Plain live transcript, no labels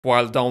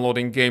While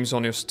downloading games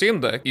on your Steam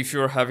Deck, if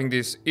you're having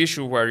this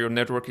issue where your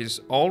network is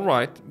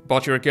alright,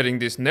 but you're getting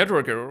this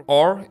network error,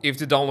 or if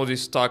the download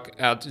is stuck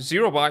at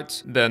 0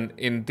 bytes, then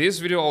in this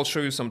video I'll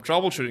show you some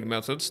troubleshooting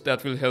methods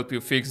that will help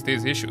you fix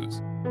these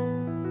issues.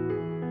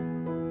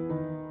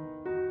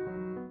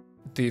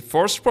 The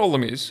first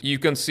problem is, you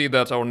can see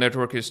that our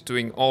network is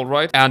doing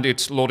alright and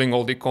it's loading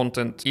all the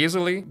content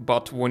easily,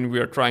 but when we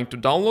are trying to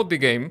download the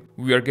game,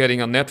 we are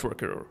getting a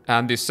network error.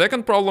 And the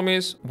second problem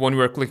is, when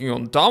we are clicking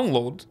on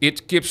download,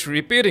 it keeps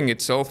repeating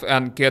itself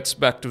and gets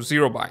back to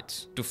 0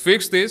 bytes. To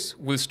fix this,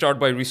 we'll start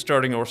by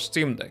restarting our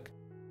Steam Deck.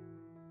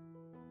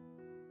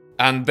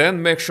 And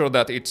then make sure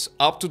that it's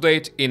up to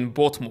date in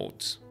both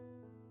modes.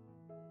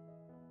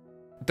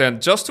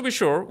 Then, just to be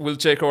sure, we'll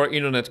check our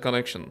internet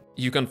connection.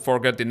 You can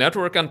forget the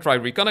network and try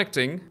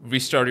reconnecting,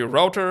 restart your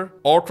router,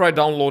 or try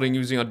downloading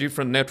using a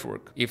different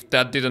network. If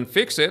that didn't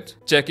fix it,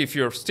 check if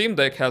your Steam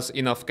Deck has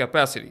enough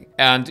capacity.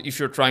 And if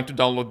you're trying to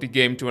download the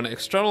game to an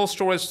external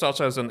storage such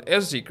as an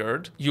SD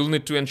card, you'll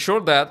need to ensure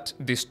that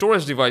the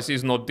storage device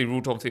is not the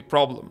root of the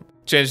problem.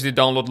 Change the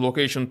download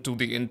location to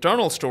the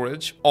internal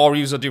storage or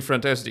use a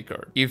different SD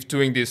card. If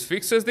doing this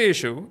fixes the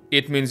issue,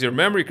 it means your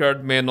memory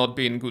card may not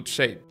be in good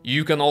shape.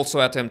 You can also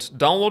attempt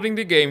downloading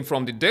the game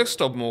from the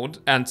desktop mode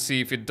and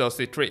see if it does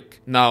the trick.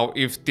 Now,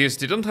 if this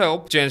didn't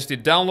help, change the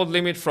download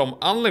limit from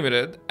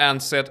unlimited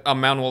and set a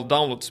manual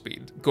download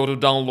speed. Go to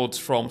downloads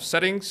from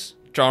settings,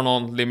 turn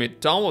on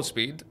limit download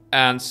speed,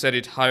 and set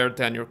it higher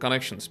than your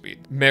connection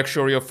speed. Make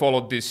sure you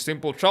followed these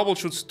simple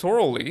troubleshoots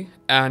thoroughly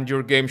and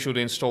your game should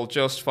install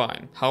just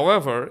fine.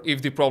 However,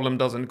 if the problem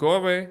doesn't go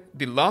away,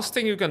 the last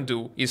thing you can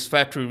do is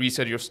factory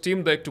reset your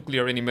Steam Deck to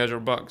clear any major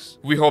bugs.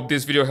 We hope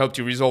this video helped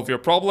you resolve your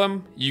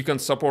problem. You can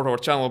support our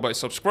channel by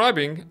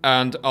subscribing,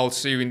 and I'll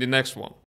see you in the next one.